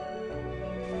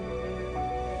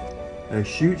A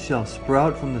shoot shall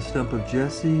sprout from the stump of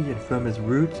Jesse, and from his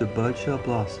roots a bud shall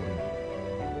blossom.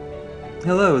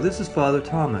 Hello, this is Father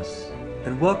Thomas,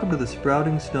 and welcome to the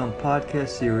Sprouting Stump podcast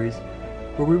series,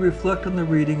 where we reflect on the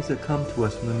readings that come to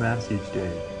us from the Mass each day.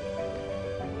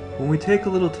 When we take a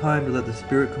little time to let the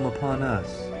Spirit come upon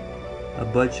us, a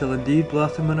bud shall indeed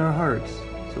blossom in our hearts,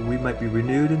 so we might be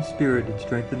renewed in spirit and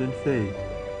strengthened in faith,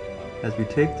 as we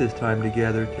take this time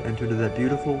together to enter into that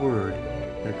beautiful word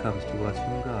that comes to us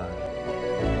from God.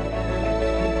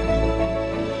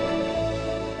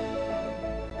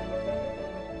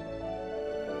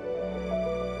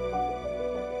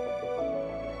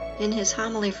 In his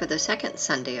homily for the second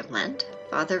Sunday of Lent,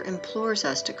 Father implores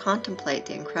us to contemplate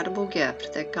the incredible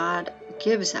gift that God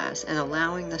gives us in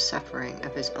allowing the suffering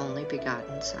of his only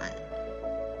begotten Son.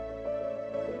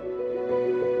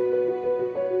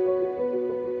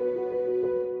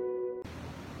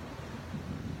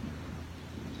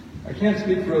 I can't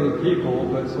speak for other people,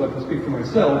 but so I can speak for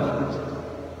myself.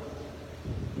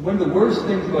 One of the worst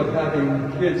things about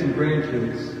having kids and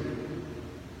grandkids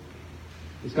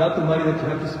is not the money that you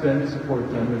have to spend to support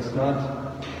them. It's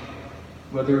not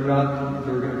whether or not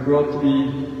they're going to grow up to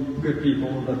be good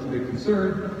people. That's a big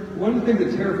concern. One of the things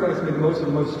that terrifies me the most, and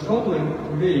the most troubling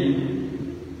for me,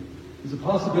 is the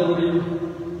possibility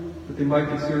that they might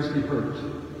get seriously hurt,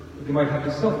 that they might have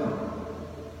to suffer.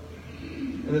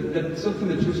 And that's something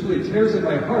that just really tears at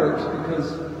my heart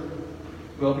because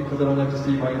I don't like to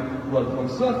see my loved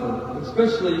ones suffer,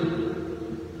 especially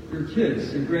your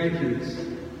kids and grandkids.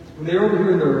 When they're over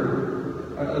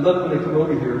here I love when they come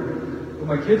over here. But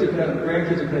my grandkids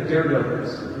are kind of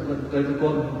daredevils.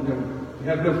 They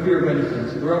have no fear of anything.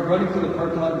 So they're out running through the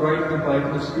parking lot, riding their bike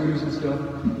and their scooters and stuff.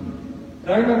 And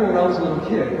I remember when I was a little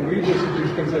kid, and we used to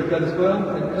do things like that as well.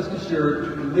 And rest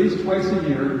assured, at least twice a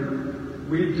year,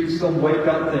 we'd do some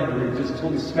wipeout thing. We'd just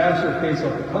totally smash our face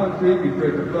off the concrete. We'd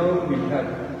break a bone. We had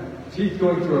teeth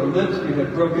going through our lips. We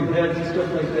had broken heads and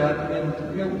stuff like that.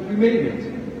 And, we made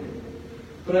it.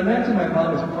 But I imagine my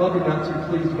mom was probably not too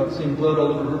pleased about seeing blood all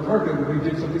over her carpet when we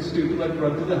did something stupid like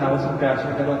run through the house and bash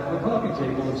her head off of a coffee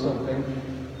table or something.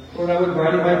 Or when I was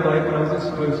riding my bike when I wasn't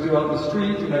supposed to out in the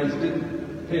street and I just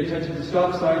didn't pay attention to the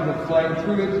stop sign, went flying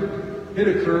through it, hit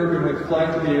a curb and went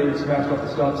flying through the air and smashed off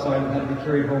the stop sign and had to be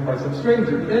carried home by some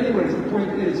stranger. But anyways, the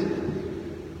point is,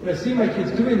 when I see my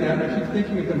kids doing that, I keep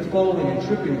thinking of them falling and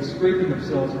tripping and scraping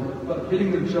themselves or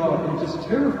hitting their jaw, and it just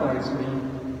terrifies me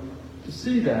to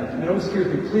see that. And it always scares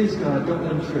me. Please, God, don't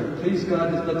let them trip. Please,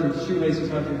 God, just let their shoelaces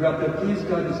not get wrapped up. Please,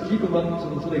 God, just keep them up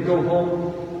until they go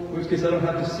home, in which case I don't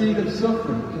have to see them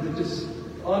suffering. Because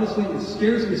honestly, it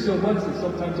scares me so much that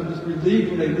sometimes I'm just relieved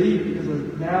when they leave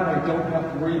because now I don't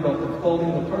have to worry about them falling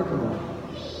in the parking lot.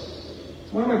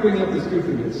 So why am I bringing up this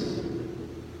goofiness?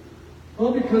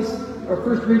 Well, because our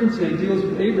first reading today deals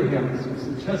with Abraham. It's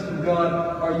the test of God.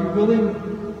 Are you willing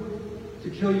to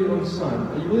kill your own son?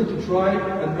 Are you willing to drive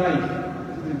a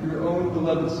knife to your own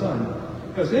beloved son?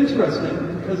 Now it's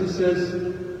interesting because it says,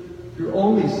 your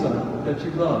only son that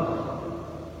you love.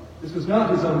 This was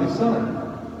not his only son.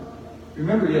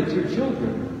 Remember, he had two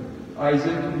children, Isaac,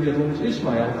 and the other one was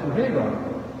Ishmael through Hagar.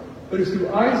 But it was through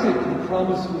Isaac the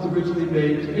promise was originally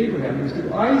made to Abraham. It was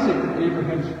through Isaac that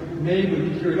Abraham's name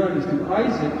would be carried on. It was through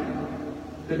Isaac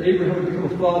that Abraham would become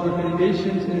a father of many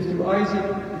nations. And it was through Isaac,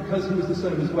 because he was the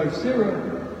son of his wife Sarah,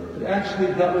 that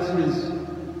actually that was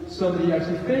his son that he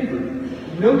actually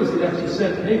favored. Notice he actually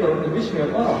sent Hagar and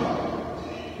Ishmael off.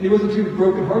 And he wasn't too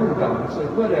brokenhearted about it. It's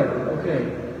like, whatever, okay.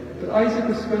 But Isaac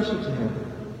was special to him.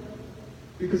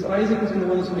 Because Isaac was the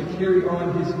one who's going to carry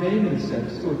on his name in a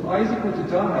sense. So if Isaac were to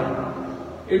die,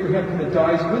 Abraham kind of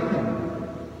dies with him.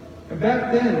 And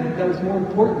back then, that was more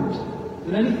important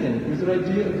than anything. It was the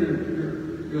idea of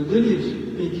your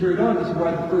lineage being carried on. Is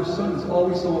why the first son is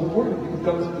always so important,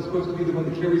 because that was supposed to be the one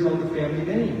that carries on the family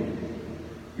name.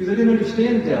 Because they didn't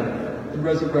understand death and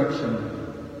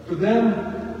resurrection. For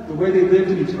them, the way they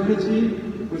lived in eternity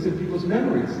was in people's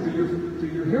memories, through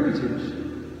your heritage.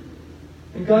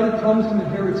 And God had promised him a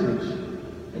heritage.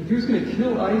 And if he was going to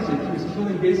kill Isaac, he was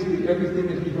killing basically everything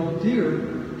that he held dear.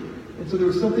 And so there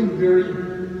was something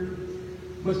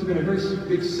must have been a very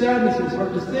big sadness in his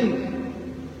heart to think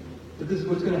that this is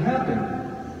what's going to happen.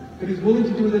 But he's willing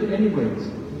to do it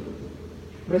anyways.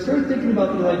 But I started thinking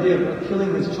about the idea of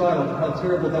killing this child, how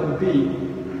terrible that would be.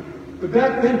 But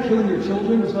back then, killing your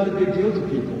children was not a big deal to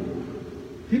people.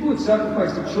 People would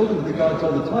sacrifice their children to the gods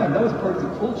all the time. That was part of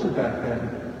the culture back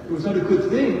then. It was not a good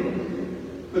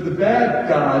thing, but the bad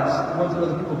gods, the ones that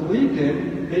other people believed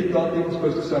in, they thought they were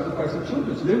supposed to sacrifice their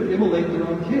children. So they would immolate their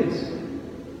own kids,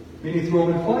 meaning throw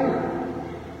them in fire.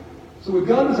 So what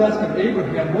God was asking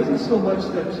Abraham wasn't so much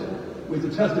that with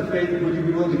the test of faith, would you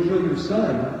be willing to kill your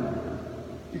son?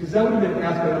 Because that would have been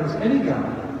asked by almost any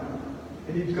guy.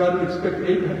 And God would expect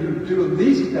Abraham to do at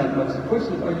least that much. The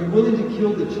question is, are you willing to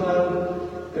kill the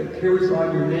child that carries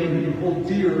on your name, that you hold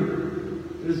dear,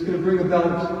 that is going to bring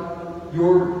about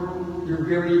your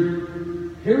very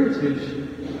heritage?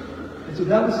 And so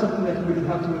that was something that he would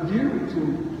have to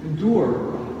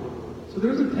endure. So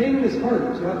there was a pain in his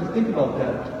heart to have to think about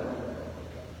that.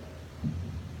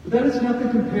 But that is nothing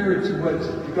compared to what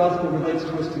the gospel relates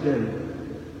to us today.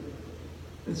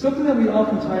 And something that we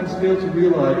oftentimes fail to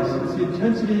realize is the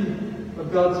intensity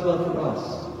of God's love for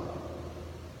us.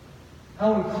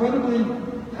 How incredibly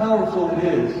powerful it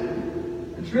is.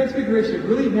 And Transfiguration, it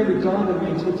really never dawned on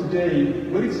me until today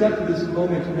what exactly this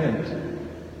moment meant.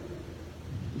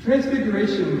 The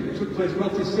Transfiguration took place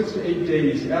roughly 6 to 8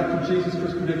 days after Jesus'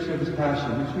 first prediction of his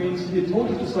passion, which means he had told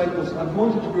his disciples, I'm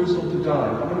going to Jerusalem to die.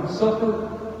 I'm going to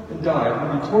suffer and die. I'm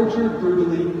going to be tortured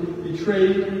brutally,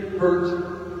 betrayed, hurt,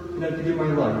 and I have to give my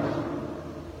life.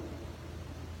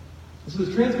 And so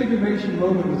this Transfiguration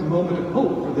moment was a moment of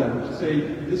hope for them, to say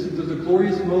this is a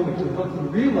glorious moment, to help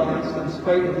them realize that in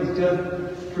spite of his death,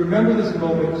 to remember this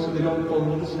moment so they don't fall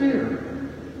into despair.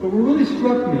 But what really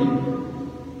struck me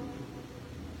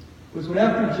was when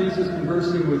after Jesus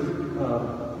conversing with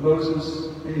Moses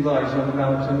and Elijah on the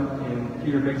mountain, and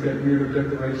Peter makes that weird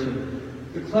declaration,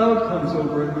 the cloud comes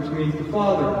over it, which means the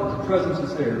Father, his presence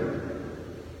is there.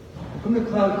 And from the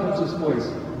cloud comes this voice,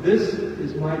 this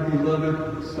is my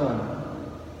beloved Son.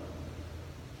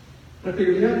 And I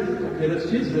figured, yeah, okay, that's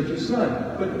Jesus, that's your Son.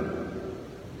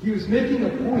 But he was making a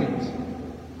point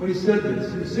when he said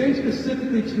this. He was saying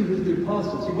specifically to the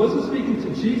apostles. He wasn't speaking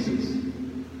to Jesus.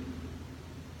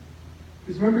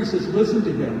 Because remember, he says, listen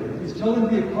to him. He's telling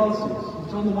the apostles,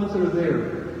 he's telling the ones that are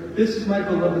there, this is my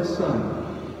beloved Son.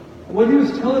 And what he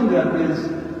was telling them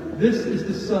is, this is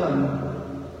the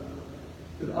Son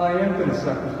that I am going to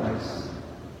sacrifice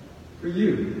for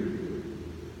you.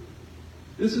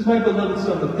 This is my beloved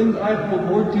Son, the thing that I hold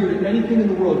more dear than anything in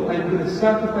the world. I am going to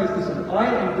sacrifice this, and I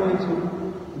am going to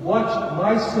watch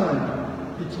my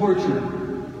Son be tortured,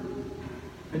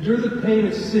 endure the pain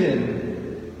of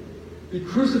sin, be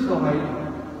crucified,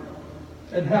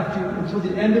 and have to, until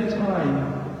the end of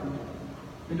time,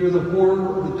 endure the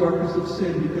horror of the darkness of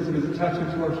sin because of his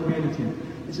attachment to our humanity.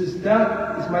 He says,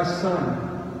 that is my Son.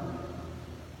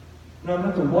 And I'm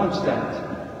going to have to watch that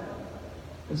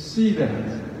and see that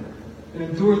and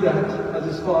endure that as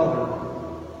his Father.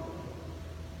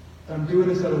 I'm doing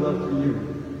this out of love for you.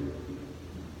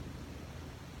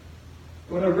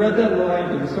 When I read that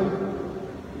line, it was so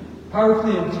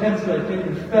powerfully intense that I can't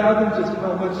even fathom just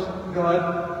how much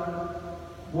God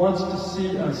wants to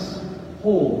see us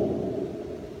whole.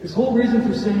 His whole reason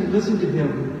for saying listen to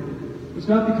him was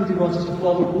not because he wants us to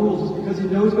follow rules. It's because he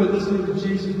knows by listening to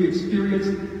Jesus we experience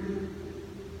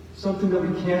something that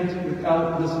we can't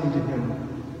without listening to him.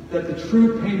 That the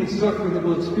true pain and suffering that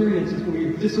we'll experience is when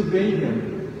we disobey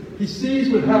him. He sees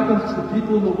what happens to the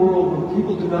people in the world when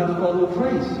people do not follow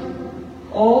Christ.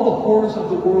 All the horrors of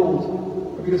the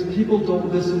world are because people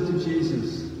don't listen to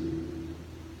Jesus.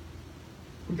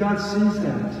 And God sees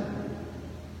that.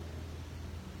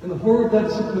 And the horror of that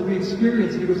is something that we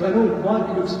experience. He goes, I don't want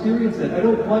you to experience that. I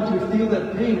don't want you to feel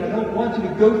that pain. I don't want you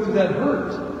to go through that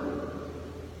hurt.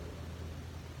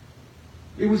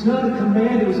 It was not a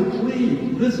command, it was a plea.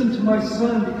 Listen to my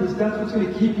Son, because that's what's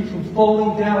going to keep you from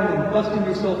falling down and busting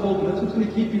yourself open. That's what's going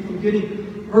to keep you from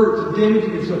getting hurt and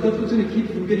damaging yourself. That's what's going to keep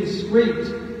you from getting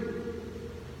scraped.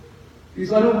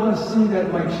 Because I don't want to see that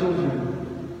in my children.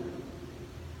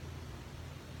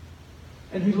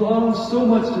 And he longs so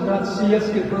much to not see us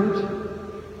get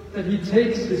hurt that he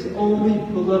takes his only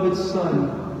beloved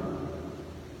Son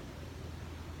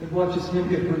and watches him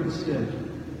get hurt instead.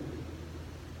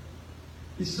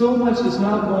 He so much does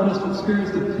not want us to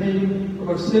experience the pain of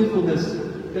our sinfulness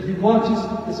that he watches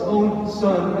his own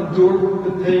Son endure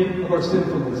the pain of our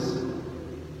sinfulness.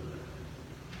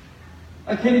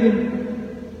 I can't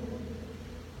even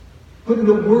put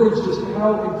into words just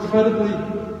how incredibly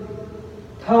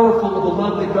powerful of a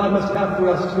love that God must have for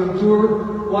us to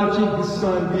endure watching his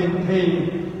Son be in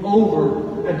pain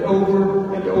over and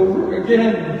over and over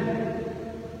again.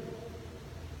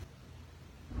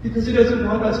 Because he doesn't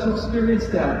want us to experience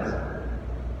that.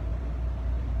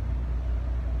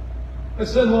 My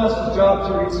son lost his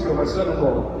job 2 weeks ago, my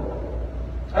son-in-law.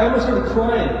 I almost started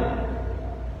crying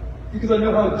because I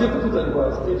know how difficult that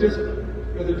was.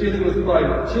 They're dealing with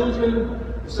 5 children,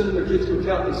 they're sending their kids to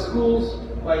Catholic schools.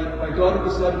 My daughter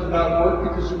decided to not work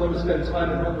because she wanted to spend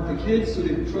time at home with the kids, so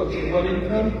they trust in one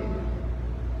income.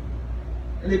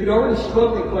 And they've been already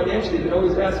struggling financially. They've been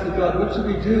always asking God, what should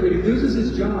we do? And he loses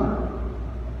his job.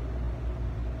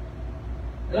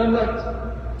 And I'm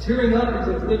like tearing up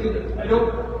because I'm thinking, I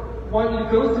don't want you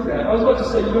to go through that. I was about to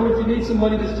say, if you need some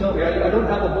money, just tell me. I don't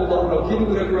have a whole lot, but I'll give you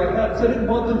whatever I have. Because I didn't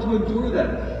want them to endure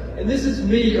that. And this is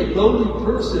me, a lonely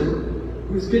person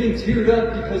who's getting teared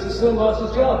up because his son lost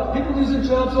his job. People lose their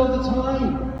jobs all the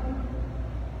time.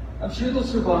 I'm sure they'll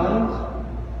survive.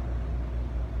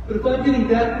 But if I'm getting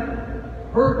that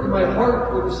hurt in my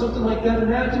heart over something like that,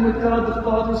 imagine what God the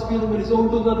Father is feeling when his own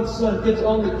beloved Son gets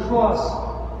on the cross.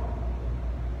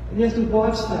 And he has to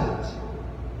watch that.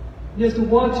 He has to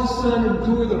watch his Son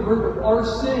endure the hurt of our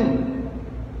sin.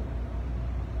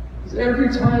 Because every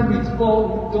time we don't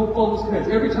follow his commands,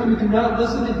 every time we do not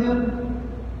listen to him,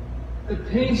 the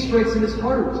pain strikes in his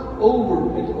heart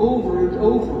over and over and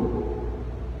over.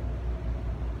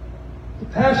 The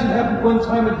passion happened one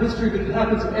time in history, but it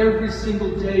happens every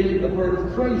single day in the heart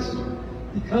of Christ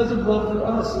because of love for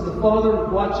us. And the Father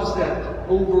watches that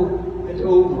over and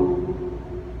over.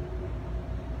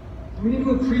 We need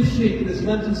to appreciate this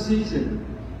Lenten season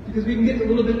because we can get a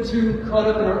little bit too caught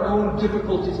up in our own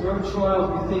difficulties, our own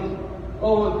trials. We think,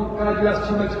 oh, God, you asked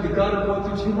too much of me. God, I'm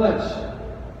going through too much.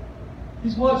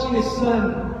 He's watching his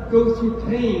Son go through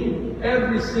pain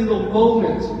every single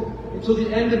moment until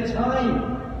the end of time.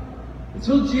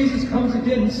 Until Jesus comes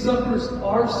again, he suffers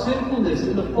our sinfulness,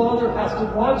 and the Father has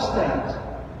to watch that.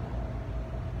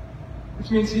 Which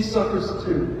means he suffers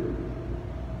too.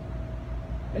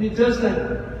 And he does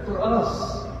that for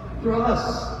us. For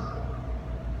us.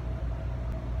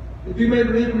 If you may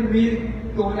leave me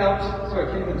going out, sorry,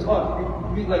 I can't even talk.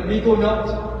 Like me going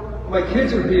out, my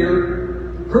kids are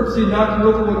here, purposely knocking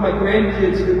over one of my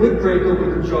grandkids that would break open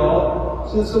their jaw,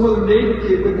 so that some other neighbor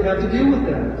kid wouldn't have to deal with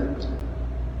that.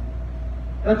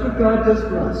 That's what God does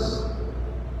for us.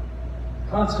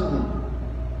 Constantly.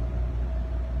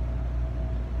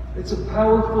 It's a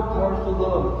powerful, powerful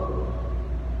love.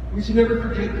 We should never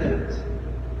forget that.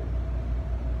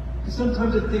 Because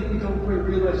sometimes I think we don't quite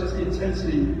realize just the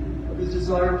intensity of his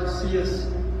desire to see us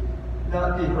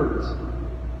not be hurt.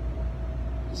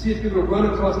 To see us be able to run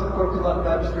across the parking lot and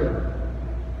not trip.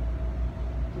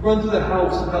 To run through the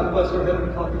house and not bust our head on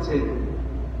the coffee table.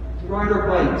 To ride our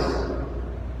bikes.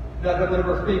 Not have one of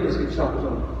our fingers get chopped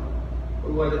off. Or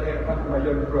like it happened to my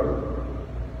younger brother.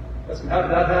 How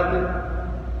did that happen?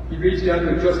 He reached down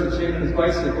to adjust the chain on his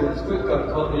bicycle, his foot got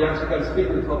caught, and he actually got his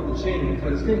finger caught in the chain and he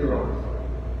cut his finger off.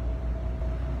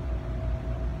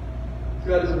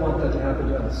 God doesn't want that to happen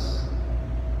to us.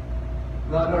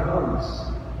 Not in our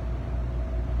hearts.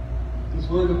 He's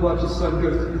willing to watch his Son go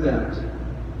through that,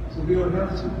 so we don't have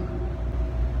to.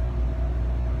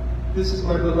 This is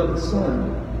my beloved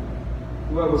Son,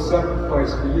 who I will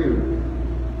sacrifice for you.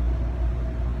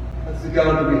 That's the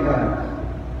God that we have.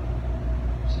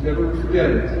 We should never forget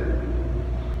it.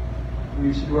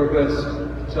 We should do our best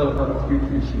to tell him how much we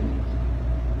appreciate it.